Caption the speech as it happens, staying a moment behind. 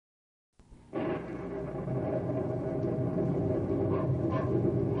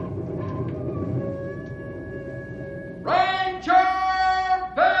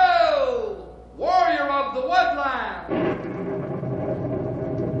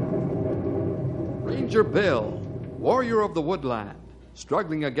Ranger Bill, warrior of the woodland,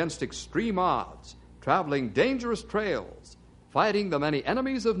 struggling against extreme odds, traveling dangerous trails, fighting the many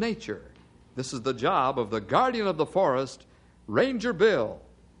enemies of nature. This is the job of the guardian of the forest, Ranger Bill.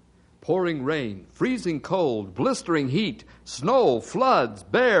 Pouring rain, freezing cold, blistering heat, snow, floods,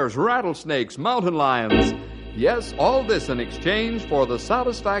 bears, rattlesnakes, mountain lions. Yes, all this in exchange for the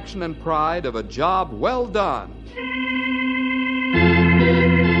satisfaction and pride of a job well done.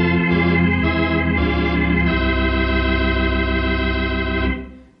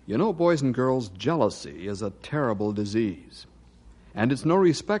 You know, boys and girls, jealousy is a terrible disease. And it's no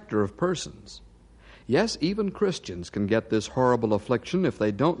respecter of persons. Yes, even Christians can get this horrible affliction if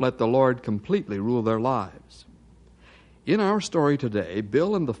they don't let the Lord completely rule their lives. In our story today,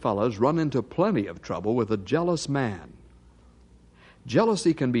 Bill and the fellows run into plenty of trouble with a jealous man.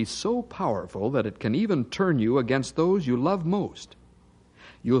 Jealousy can be so powerful that it can even turn you against those you love most.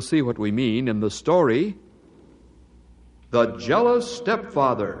 You'll see what we mean in the story, The Jealous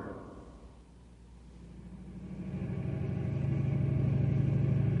Stepfather.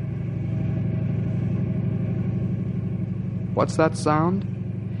 What's that sound?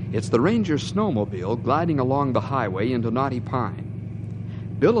 It's the ranger's snowmobile gliding along the highway into Knotty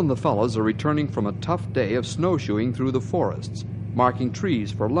Pine. Bill and the fellows are returning from a tough day of snowshoeing through the forests, marking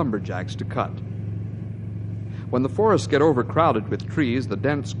trees for lumberjacks to cut. When the forests get overcrowded with trees, the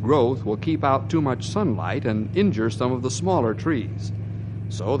dense growth will keep out too much sunlight and injure some of the smaller trees.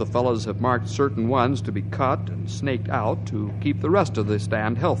 So the fellows have marked certain ones to be cut and snaked out to keep the rest of the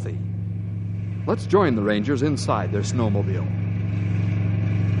stand healthy. Let's join the rangers inside their snowmobile.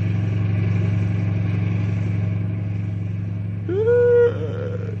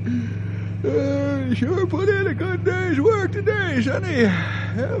 Sure put in a good day's work today, Sonny.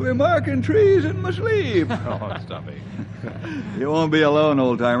 I'll be marking trees in my sleep. Oh, Stumpy. You won't be alone,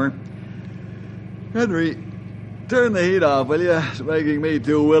 old-timer. Henry, turn the heat off, will you? It's making me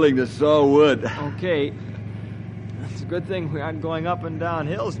too willing to saw wood. Okay. It's a good thing we aren't going up and down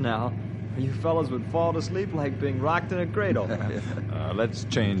hills now. You fellas would fall to sleep like being rocked in a cradle. Let's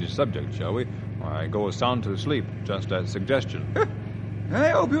change the subject, shall we? I go sound to sleep, just as suggestion. I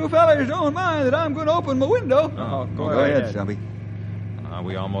hope you fellas don't mind that I'm going to open my window. Oh, go ahead, Stumpy.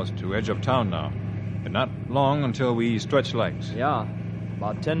 We almost to edge of town now. But not long until we stretch legs. Yeah,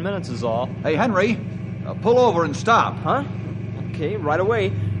 about 10 minutes is all. Hey, Henry, pull over and stop. Huh? Okay, right away.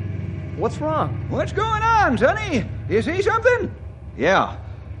 What's wrong? What's going on, Sonny? You see something? Yeah.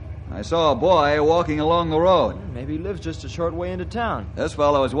 I saw a boy walking along the road. Maybe he lives just a short way into town. This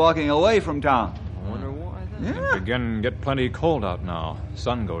fellow is walking away from town. I wonder why then. Yeah. Begin get plenty cold out now.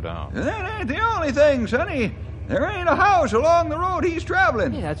 Sun go down. That ain't the only thing, Sonny. There ain't a house along the road he's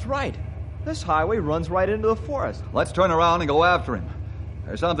traveling. Yeah, that's right. This highway runs right into the forest. Let's turn around and go after him.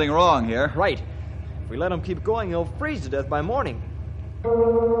 There's something wrong here. Right. If we let him keep going, he'll freeze to death by morning.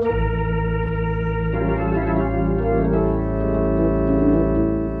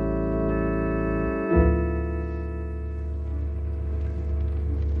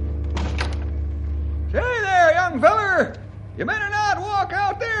 Feller, you better not walk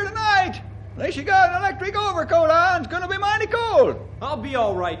out there tonight. Unless you got an electric overcoat on, it's going to be mighty cold. I'll be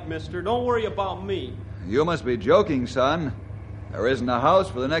all right, mister. Don't worry about me. You must be joking, son. There isn't a house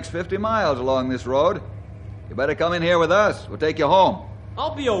for the next 50 miles along this road. You better come in here with us. We'll take you home.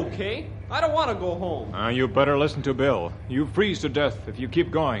 I'll be okay. I don't want to go home. You better listen to Bill. You freeze to death if you keep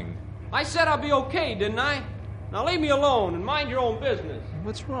going. I said I'll be okay, didn't I? Now leave me alone and mind your own business.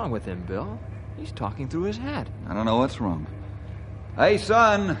 What's wrong with him, Bill? He's talking through his hat. I don't know what's wrong. Hey,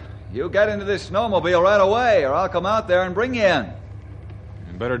 son, you get into this snowmobile right away, or I'll come out there and bring you in.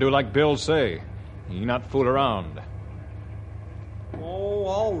 You better do like Bill say. You not fool around. Oh,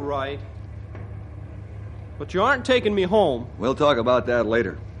 all right. But you aren't taking me home. We'll talk about that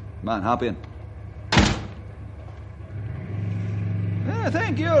later. Come on, hop in. I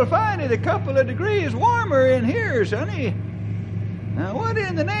think you'll find it a couple of degrees warmer in here, Sonny. Now, what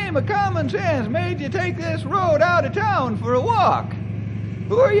in the name of common sense made you take this road out of town for a walk?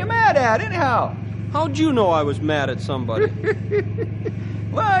 Who are you mad at, anyhow? How'd you know I was mad at somebody?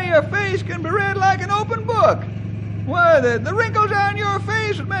 Why, your face can be read like an open book. Why, the wrinkles on your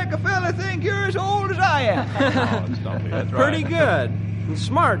face would make a fella think you're as old as I am. Oh, Stumpy, that's right. Pretty good. And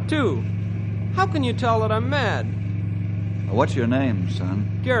smart, too. How can you tell that I'm mad? What's your name,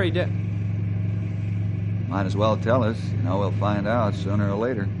 son? Gary Might as well tell us. You know, we'll find out sooner or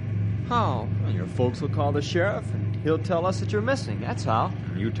later. How? Well, your folks will call the sheriff, and he'll tell us that you're missing. That's how.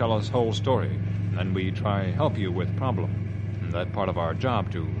 You tell us whole story, and then we try help you with problem. And that part of our job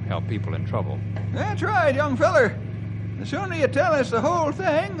to help people in trouble. That's right, young feller. The sooner you tell us the whole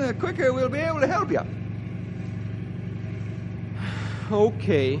thing, the quicker we'll be able to help you.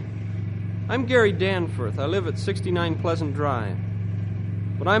 Okay. I'm Gary Danforth. I live at 69 Pleasant Drive.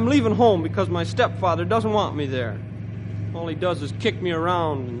 But I'm leaving home because my stepfather doesn't want me there. All he does is kick me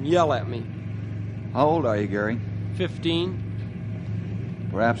around and yell at me. How old are you, Gary? 15.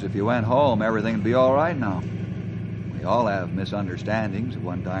 Perhaps if you went home, everything would be all right now. We all have misunderstandings at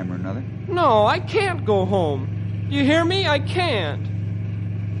one time or another. No, I can't go home. Do you hear me? I can't.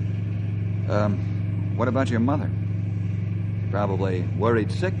 What about your mother? Probably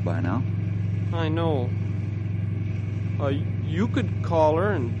worried sick by now. I know. You could call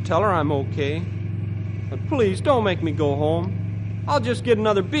her and tell her I'm okay. But please, don't make me go home. I'll just get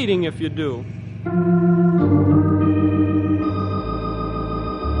another beating if you do. I'm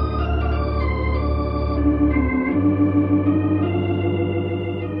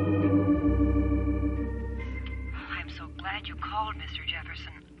so glad you called, Mr.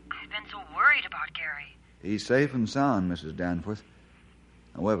 Jefferson. I've been so worried about Gary. He's safe and sound, Mrs. Danforth.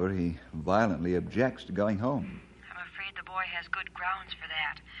 However, he violently objects to going home. I'm afraid the boy has good grounds for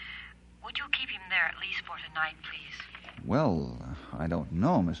that. Would you keep him there at least for tonight, please? Well, I don't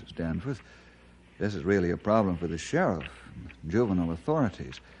know, Mrs. Danforth. This is really a problem for the sheriff and juvenile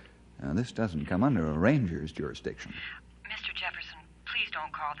authorities. This doesn't come under a ranger's jurisdiction. Mr. Jefferson, please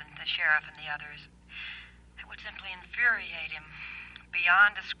don't call the sheriff and the others. It would simply infuriate him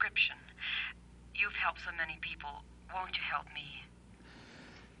beyond description. You've helped so many people. Won't you help me?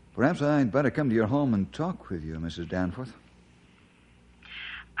 Perhaps I'd better come to your home and talk with you, Mrs. Danforth.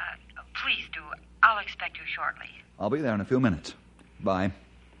 Please do. I'll expect you shortly. I'll be there in a few minutes. Bye.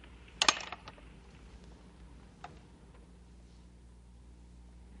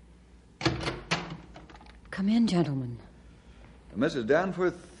 Come in, gentlemen. Mrs.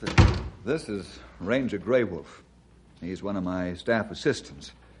 Danforth, this is Ranger Grey Wolf. He's one of my staff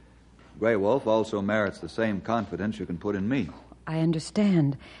assistants. Grey Wolf also merits the same confidence you can put in me. I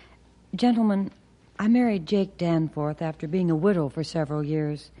understand. Gentlemen, I married Jake Danforth after being a widow for several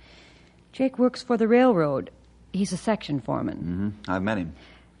years. Jake works for the railroad. He's a section foreman. I've met him.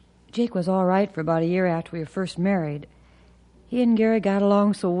 Jake was all right for about a year after we were first married. He and Gary got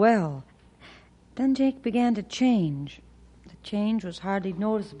along so well. Then Jake began to change. The change was hardly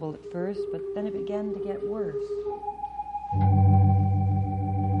noticeable at first, but then it began to get worse.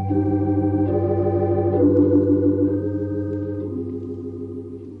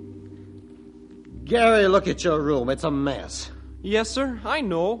 Gary, look at your room. It's a mess. Yes, sir, I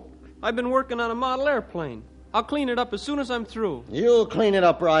know. I've been working on a model airplane. I'll clean it up as soon as I'm through. You'll clean it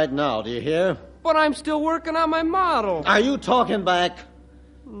up right now, do you hear? But I'm still working on my model. Are you talking back?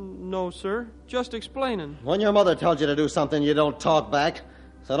 No, sir. Just explaining. When your mother tells you to do something, you don't talk back.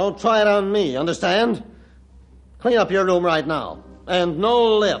 So don't try it on me, understand? Clean up your room right now. And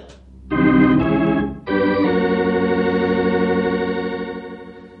no lip.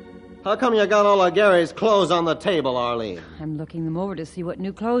 How come you got all of Gary's clothes on the table, Arlene? I'm looking them over to see what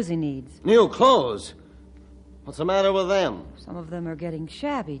new clothes he needs. New clothes? What's the matter with them? Some of them are getting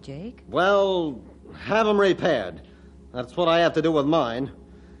shabby, Jake. Well, have them repaired. That's what I have to do with mine.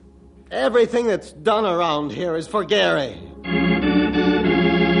 Everything that's done around here is for Gary.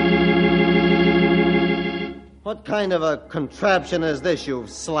 What kind of a contraption is this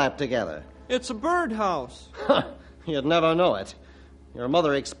you've slapped together? It's a birdhouse. You'd never know it. Your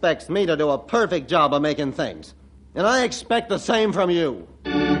mother expects me to do a perfect job of making things. And I expect the same from you.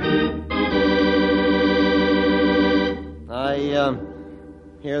 I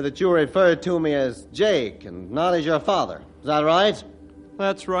hear that you referred to me as Jake and not as your father. Is that right?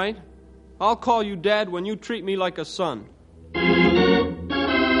 That's right. I'll call you Dad when you treat me like a son.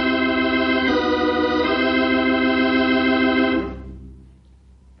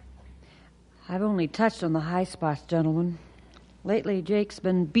 I've only touched on the high spots, gentlemen. Lately, Jake's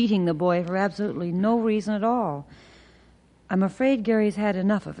been beating the boy for absolutely no reason at all. I'm afraid Gary's had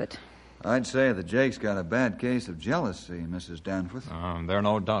enough of it. I'd say that Jake's got a bad case of jealousy, Mrs. Danforth. There's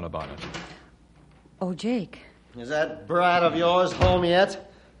no doubt about it. Oh, Jake. Is that brat of yours home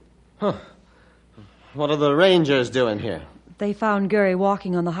yet? Huh. What are the Rangers doing here? They found Gary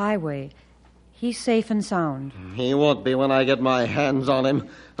walking on the highway. He's safe and sound. He won't be when I get my hands on him.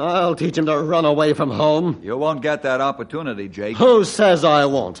 I'll teach him to run away from home. You won't get that opportunity, Jake. Who says I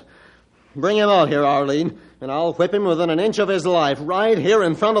won't? Bring him out here, Arlene, and I'll whip him within an inch of his life right here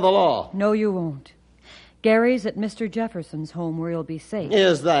in front of the law. No, you won't. Gary's at Mr. Jefferson's home where he'll be safe.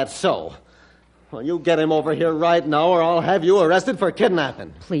 Is that so? Well, you get him over here right now or I'll have you arrested for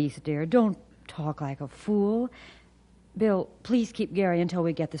kidnapping. Please, dear, don't talk like a fool. Bill, please keep Gary until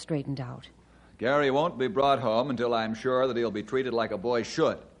we get this straightened out. Gary won't be brought home until I'm sure that he'll be treated like a boy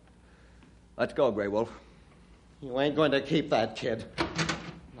should. Let's go, Grey Wolf. You ain't going to keep that kid.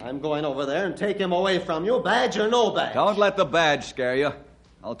 I'm going over there and take him away from you, badge or no badge. Don't let the badge scare you.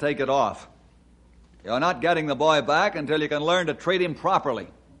 I'll take it off. You're not getting the boy back until you can learn to treat him properly.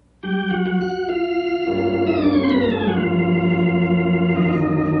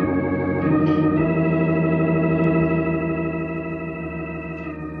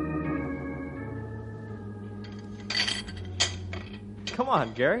 Come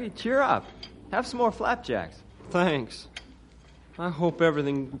on, Gary, cheer up. Have some more flapjacks. Thanks. I hope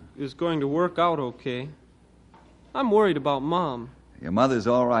everything is going to work out okay. I'm worried about Mom. Your mother's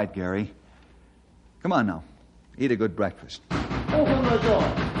all right, Gary. Come on now. Eat a good breakfast. Open the door.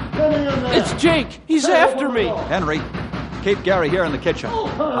 Let me in there. It's Jake. He's after me. Henry, keep Gary here in the kitchen.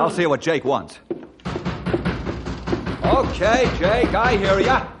 I'll see what Jake wants. Okay, Jake, I hear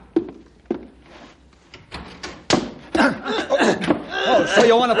ya. Oh, so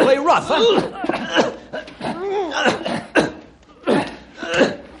you want to play rough, huh?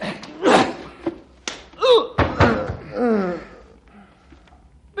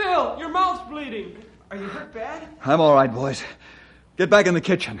 Bill, your mouth's bleeding. Are you hurt bad? I'm all right, boys. Get back in the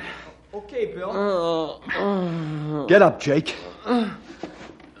kitchen. Okay, Bill. Get up, Jake.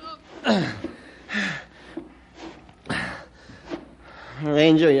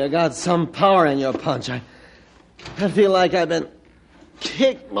 Ranger, you got some power in your punch. I feel like I've been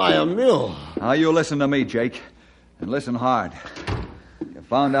kicked by a mule. Now you listen to me, Jake, and listen hard. You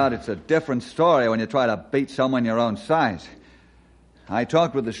found out it's a different story when you try to beat someone your own size. I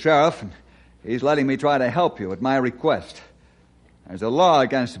talked with the sheriff, and he's letting me try to help you at my request. There's a law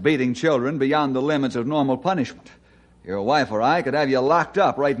against beating children beyond the limits of normal punishment. Your wife or I could have you locked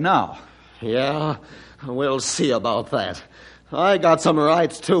up right now. Yeah, we'll see about that. I got some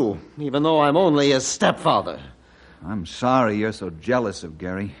rights, too, even though I'm only his stepfather. I'm sorry you're so jealous of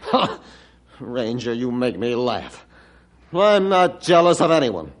Gary. Ranger, you make me laugh. I'm not jealous of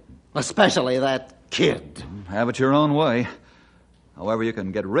anyone, especially that kid. Have it your own way. However, you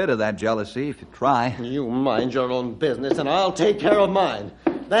can get rid of that jealousy if you try. You mind your own business, and I'll take care of mine.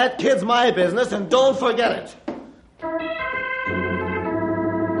 That kid's my business, and don't forget it.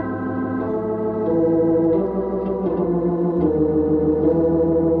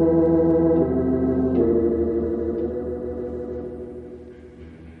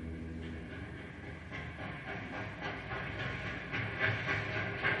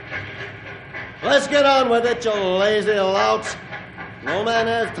 Let's get on with it, you lazy louts. No man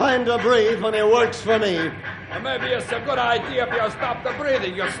has time to breathe when he works for me. Well, maybe it's a good idea if you stop the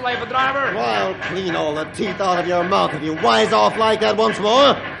breathing, you slave driver. I'll clean all the teeth out of your mouth if you wise off like that once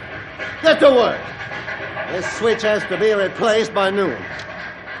more. Get to work. This switch has to be replaced by noon.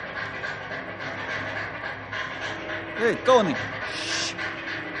 Hey, Tony. Shh.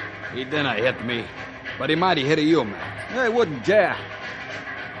 He didn't hit me, but he might have hit you, man. I wouldn't dare.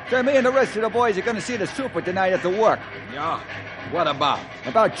 So me and the rest of the boys are going to see the super tonight at the work. Yeah? What about?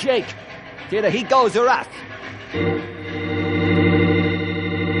 About Jake. It's either he goes or us.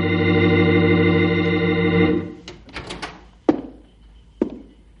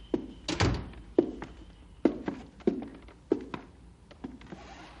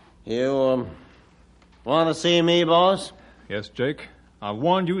 You, want to see me, boss? Yes, Jake. I've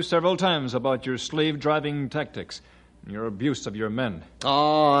warned you several times about your slave-driving tactics and your abuse of your men.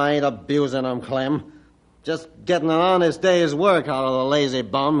 Oh, I ain't abusing them, Clem. Just getting an honest day's work out of the lazy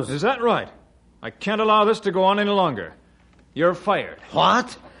bums. Is that right? I can't allow this to go on any longer. You're fired.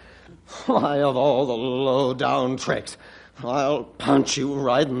 What? Why, of all the low-down tricks, I'll punch you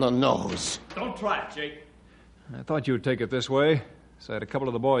right in the nose. Don't try it, Jake. I thought you'd take it this way, so I had a couple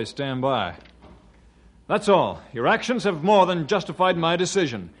of the boys stand by. That's all. Your actions have more than justified my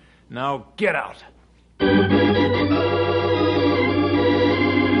decision. Now get out.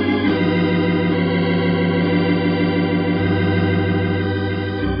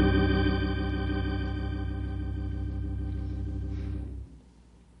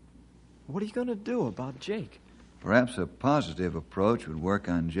 What are you going to do about Jake? Perhaps a positive approach would work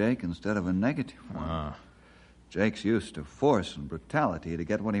on Jake instead of a negative one. Jake's used to force and brutality to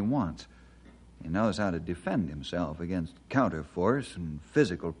get what he wants. He knows how to defend himself against counterforce and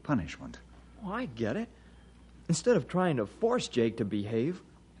physical punishment. Oh, I get it. Instead of trying to force Jake to behave,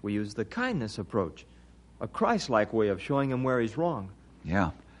 we use the kindness approach. A Christ-like way of showing him where he's wrong.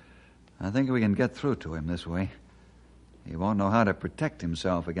 Yeah. I think we can get through to him this way. He won't know how to protect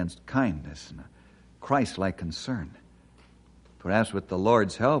himself against kindness and a Christ-like concern. Perhaps with the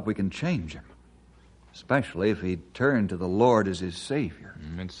Lord's help, we can change him. Especially if he'd turn to the Lord as his Savior.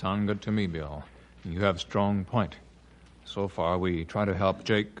 It sounds good to me, Bill. You have strong point. So far, we try to help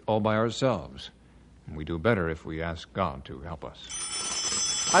Jake all by ourselves. We do better if we ask God to help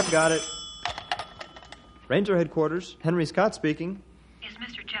us. I've got it. Ranger headquarters, Henry Scott speaking. Is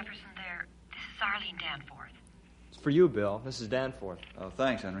Mr. Jefferson there? This is Arlene Danforth. It's for you, Bill. This is Danforth. Oh,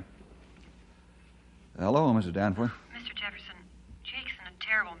 thanks, Henry. Hello, Mrs. Danforth. Mr. Jefferson, Jake's in a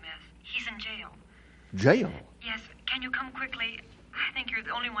terrible mess. He's in jail. Jail? Yes, can you come quickly? I think you're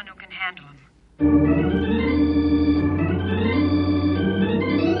the only one who can handle him.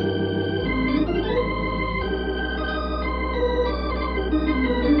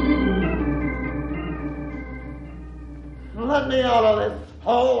 Let me out of this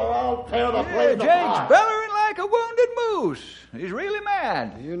hole or I'll tear the place Jake's apart. bellowing like a wounded moose. He's really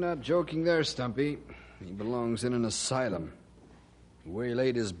mad. You're not joking there, Stumpy. He belongs in an asylum. He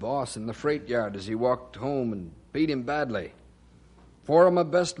waylaid his boss in the freight yard as he walked home and beat him badly. 4 of my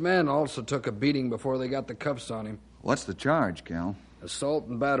best men also took a beating before they got the cuffs on him. What's the charge, Cal? Assault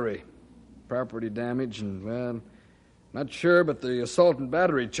and battery. Property damage and, well, not sure, but the assault and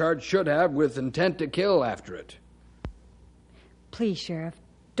battery charge should have with intent to kill after it. Please, Sheriff,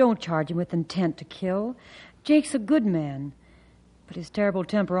 don't charge him with intent to kill. Jake's a good man, but his terrible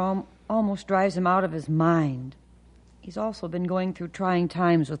temper almost drives him out of his mind. He's also been going through trying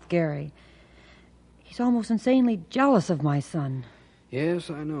times with Gary. He's almost insanely jealous of my son. Yes,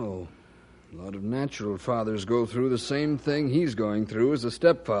 I know. A lot of natural fathers go through the same thing he's going through as a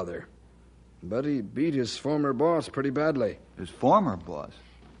stepfather. But he beat his former boss pretty badly. His former boss?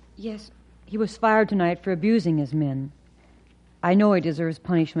 Yes, he was fired tonight for abusing his men. I know he deserves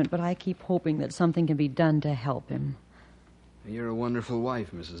punishment, but I keep hoping that something can be done to help him. You're a wonderful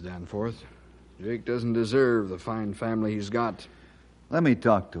wife, Mrs. Danforth. Jake doesn't deserve the fine family he's got. Let me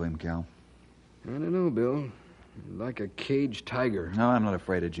talk to him, Cal. I don't know, Bill. You're like a caged tiger. No, I'm not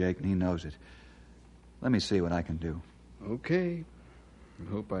afraid of Jake, and he knows it. Let me see what I can do. Okay.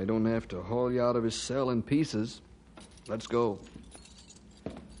 I hope I don't have to haul you out of his cell in pieces. Let's go.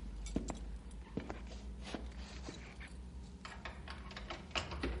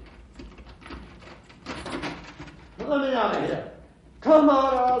 Let me out of here. Come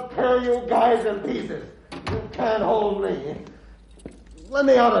on, or I'll tear you guys in pieces. You can't hold me. Let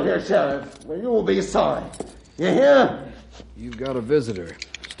me out of here, Sheriff. You'll be sorry. You hear? You've got a visitor.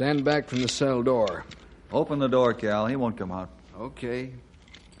 Stand back from the cell door. Open the door, Cal. He won't come out. Okay.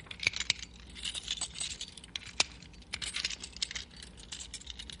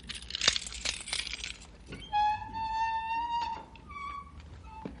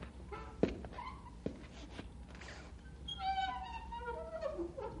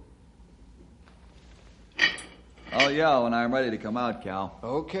 I'll yell when I'm ready to come out, Cal.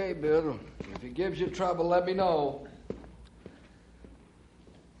 Okay, Bill. If he gives you trouble, let me know.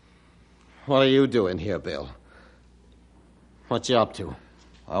 What are you doing here, Bill? What you up to?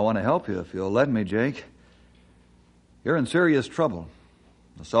 I want to help you if you'll let me, Jake. You're in serious trouble.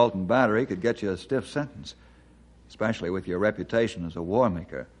 Assault and battery could get you a stiff sentence, especially with your reputation as a war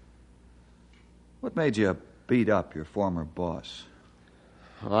maker. What made you beat up your former boss?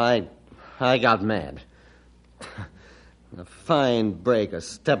 I got mad. A fine break a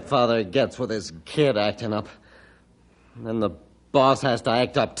stepfather gets with his kid acting up. Then the boss has to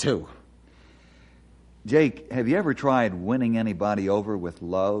act up, too. Jake, have you ever tried winning anybody over with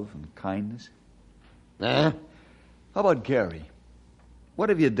love and kindness? Eh? How about Gary? What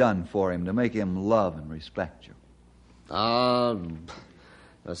have you done for him to make him love and respect you? A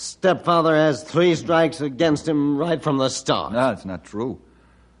stepfather has 3 strikes against him right from the start. No, it's not true.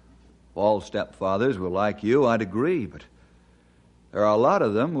 If all stepfathers were like you, I'd agree, but there are a lot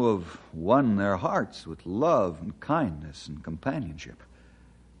of them who have won their hearts with love and kindness and companionship.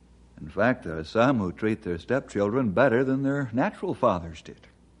 In fact, there are some who treat their stepchildren better than their natural fathers did.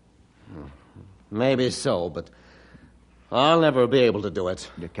 Maybe so, but I'll never be able to do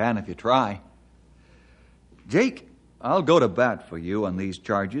it. You can if you try. Jake, I'll go to bat for you on these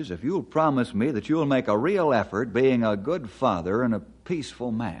charges if you'll promise me that you'll make a real effort being a good father and a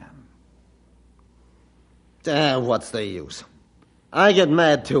peaceful man. What's the use? I get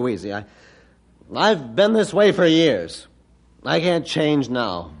mad too easy. I've been this way for years. I can't change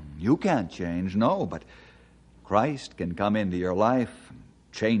now. You can't change, no, but Christ can come into your life and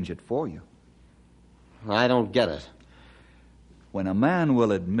change it for you. I don't get it. When a man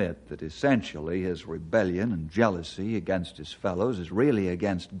will admit that essentially his rebellion and jealousy against his fellows is really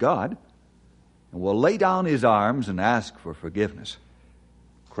against God, and will lay down his arms and ask for forgiveness,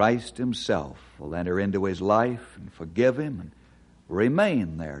 Christ himself will enter into his life and forgive him and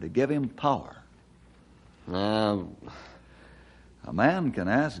remain there to give him power. A man can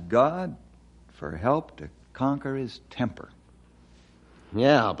ask God for help to conquer his temper.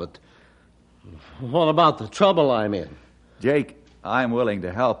 Yeah, but What about the trouble I'm in? Jake, I'm willing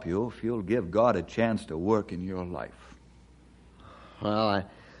to help you if you'll give God a chance to work in your life. Well, I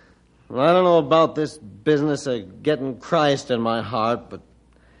don't know about this business of getting Christ in my heart, but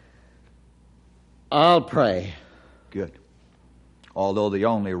I'll pray. Good. Although the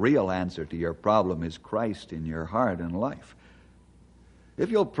only real answer to your problem is Christ in your heart and life.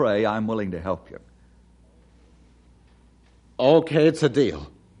 If you'll pray, I'm willing to help you. Okay, it's a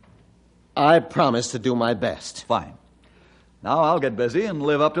deal. I promise to do my best. Fine. Now I'll get busy and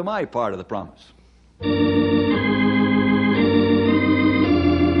live up to my part of the promise.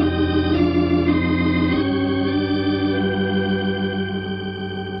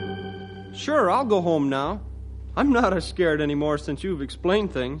 Sure, I'll go home now. I'm not as scared anymore since you've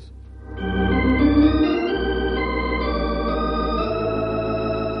explained things.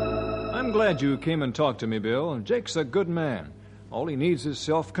 I'm glad you came and talked to me, Bill. Jake's a good man. All he needs is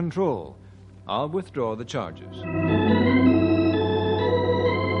self-control. I'll withdraw the charges.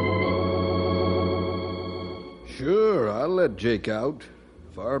 Sure, I'll let Jake out.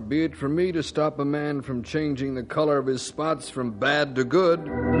 Far be it from me to stop a man from changing the color of his spots from bad to good.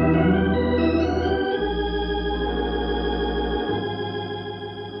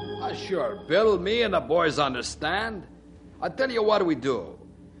 Sure, Bill, me and the boys understand. I tell you what we do.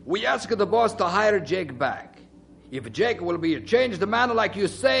 We ask the boss to hire Jake back. If Jake will be a changed man like you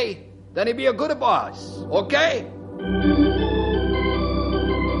say, then he be a good boss, okay?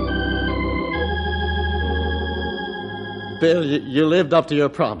 Bill, you lived up to your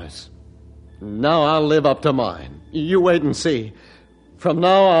promise. Now I'll live up to mine. You wait and see. From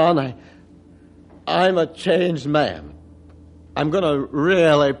now on, I'm a changed man. I'm going to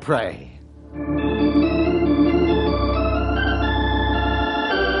really pray.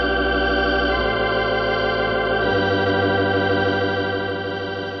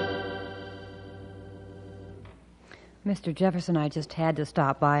 Mr. Jefferson, I just had to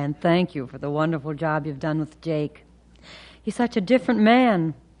stop by and thank you for the wonderful job you've done with Jake. He's such a different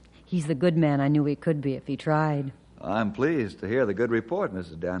man. He's the good man I knew he could be if he tried. I'm pleased to hear the good report,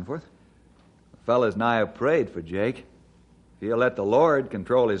 Mrs. Danforth. The fellas and I have prayed for Jake. If he'll let the Lord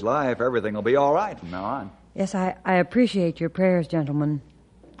control his life, everything will be all right from now on. Yes, I appreciate your prayers, gentlemen.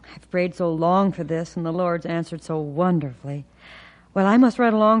 I've prayed so long for this, and the Lord's answered so wonderfully. Well, I must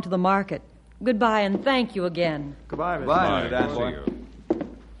run along to the market. Goodbye, and thank you again. Goodbye, Mr. Goodbye, Mr. Danforth.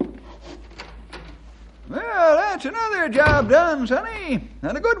 Well, that's another job done, Sonny.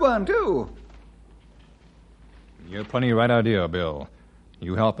 And a good one, too. You're plenty right idea, Bill.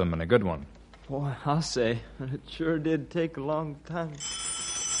 You help him, and a good one. Boy, I'll say, it sure did take a long time.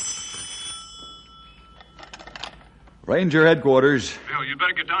 Ranger headquarters. Bill, you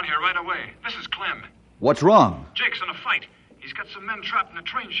better get down here right away. This is Clem. What's wrong? Jake's in a fight. He's got some men trapped in a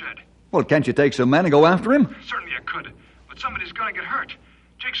train shed. Well, can't you take some men and go after him? Certainly I could, but somebody's going to get hurt.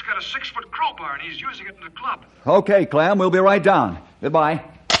 Jake's got a 6-foot crowbar, and he's using it in the club. Okay, Clem, we'll be right down. Goodbye.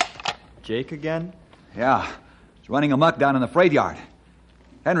 Jake again? Yeah, he's running amok down in the freight yard.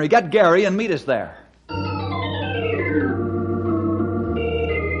 Henry, get Gary and meet us there.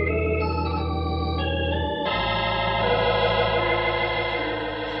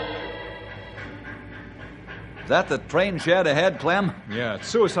 Is that the train shed ahead, Clem? Yeah, it's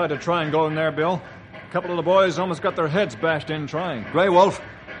suicide to try and go in there, Bill. A couple of the boys almost got their heads bashed in trying. Grey Wolf,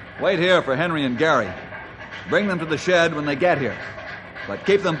 wait here for Henry and Gary. Bring them to the shed when they get here. But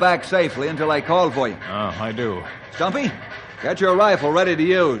keep them back safely until I call for you. Oh, I do. Stumpy, get your rifle ready to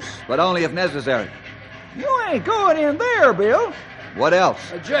use, but only if necessary. You ain't going in there, Bill. What else?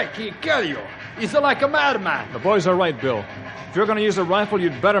 Jake, he kill you. He's like a madman. The boys are right, Bill. If you're going to use a rifle,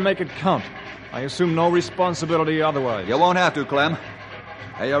 you'd better make it count. I assume no responsibility otherwise. You won't have to, Clem.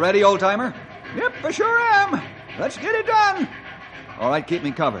 Are you ready, old-timer? Yep, I sure am. Let's get it done. All right, keep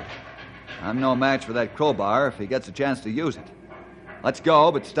me covered. I'm no match for that crowbar if he gets a chance to use it. Let's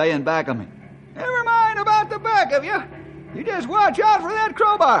go, but stay in back of me. Never mind about the back of you. You just watch out for that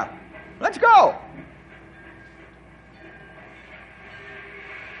crowbar. Let's go.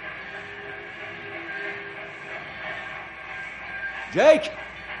 Jake,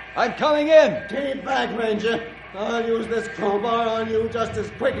 I'm coming in. Keep back, Ranger. I'll use this crowbar on you just as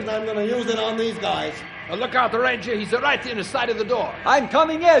quick as I'm going to use it on these guys. Look out, the Ranger. He's right in the side of the door. I'm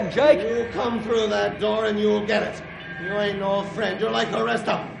coming in, Jake. You come through that door and you'll get it. You ain't no friend. You're like the rest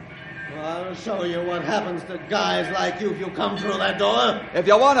of them. Well, I'll show you what happens to guys like you if you come through that door. If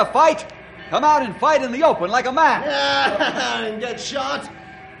you want to fight, come out and fight in the open like a man. Yeah, and get shot.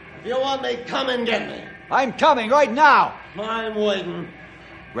 If you want me, come and get me. I'm coming right now. I'm waiting.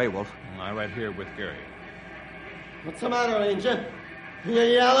 Grey Wolf. I'm right here with Gary. What's the matter, Ranger? You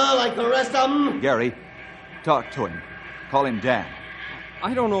yeller like the rest of them? Gary, talk to him. Call him Dan.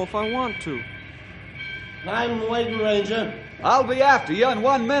 I don't know if I want to. I'm waiting, Ranger. I'll be after you in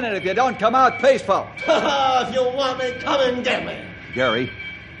 1 minute if you don't come out peaceful. If you want me, come and get me. Gary,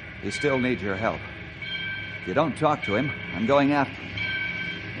 he still needs your help. If you don't talk to him, I'm going after him.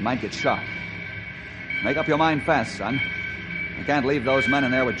 You might get shot. Make up your mind fast, son. I can't leave those men in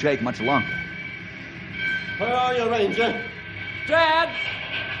there with Jake much longer. Where are you, Ranger? Dad!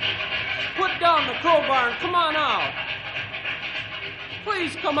 Put down the crowbar and come on out.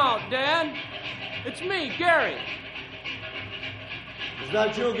 Please come out, Dad. It's me, Gary. Is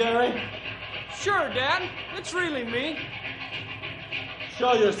that you, Gary? Sure, Dad. It's really me.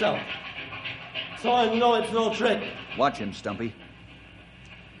 Show yourself. So I know it's no trick. Watch him, Stumpy.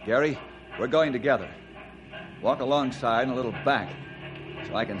 Gary, we're going together. Walk alongside and a little back,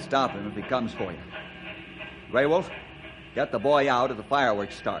 so I can stop him if he comes for you. Grey Wolf, get the boy out at the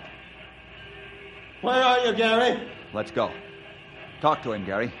fireworks start. Where are you, Gary? Let's go. Talk to him,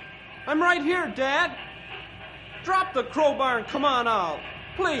 Gary. I'm right here, Dad. Drop the crowbar and come on out.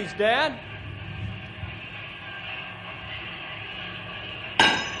 Please, Dad.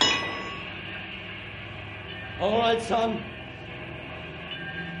 All right, son.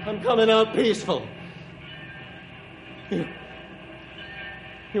 I'm coming out peaceful.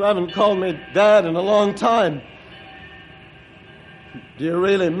 You haven't called me Dad in a long time. Do you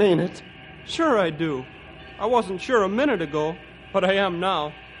really mean it? Sure I do. I wasn't sure a minute ago, but I am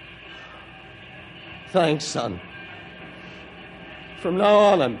now. Thanks, son. From now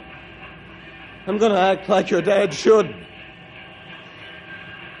on, I'm going to act like your dad should.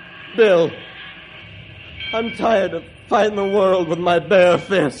 Bill, I'm tired of fighting the world with my bare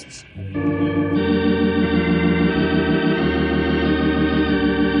fists.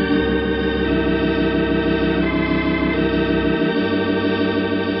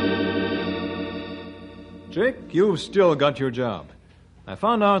 Jake, you've still got your job. I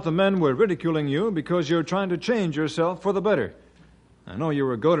found out the men were ridiculing you because you're trying to change yourself for the better. I know you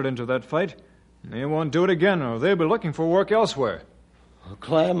were goaded into that fight. They won't do it again, or they'll be looking for work elsewhere. Oh,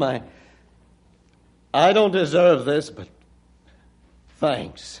 Clem, I don't deserve this, but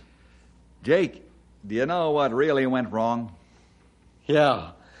thanks. Jake, do you know what really went wrong?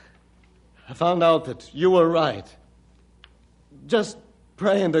 Yeah. I found out that you were right. Just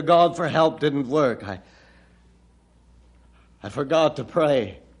praying to God for help didn't work. I forgot to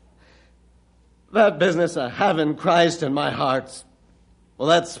pray. That business of having Christ in my heart, well,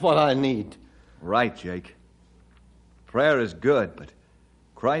 that's what I need. Right, Jake. Prayer is good, but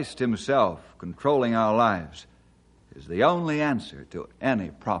Christ himself controlling our lives is the only answer to any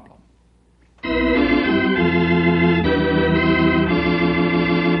problem.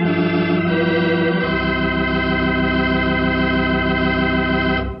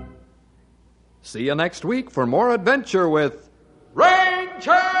 See you next week for more adventure with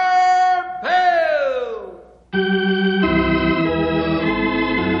Ranger Bill!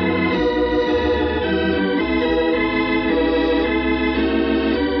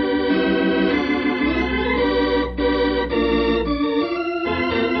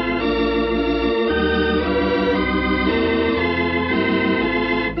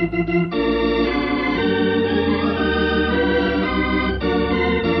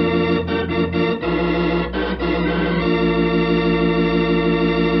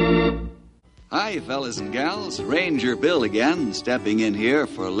 Hi, fellas and gals. Ranger Bill again, stepping in here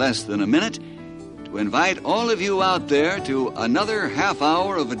for less than a minute to invite all of you out there to another half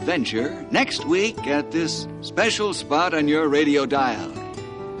hour of adventure next week at this special spot on your radio dial.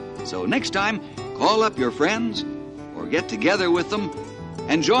 So next time, call up your friends or get together with them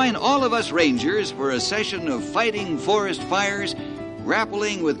and join all of us Rangers for a session of fighting forest fires,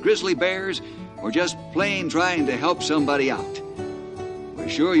 grappling with grizzly bears, or just plain trying to help somebody out. We're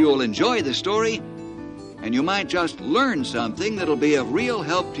sure you'll enjoy the story, and you might just learn something that'll be of real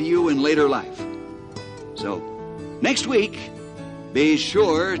help to you in later life. So, next week, be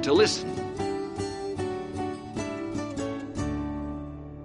sure to listen.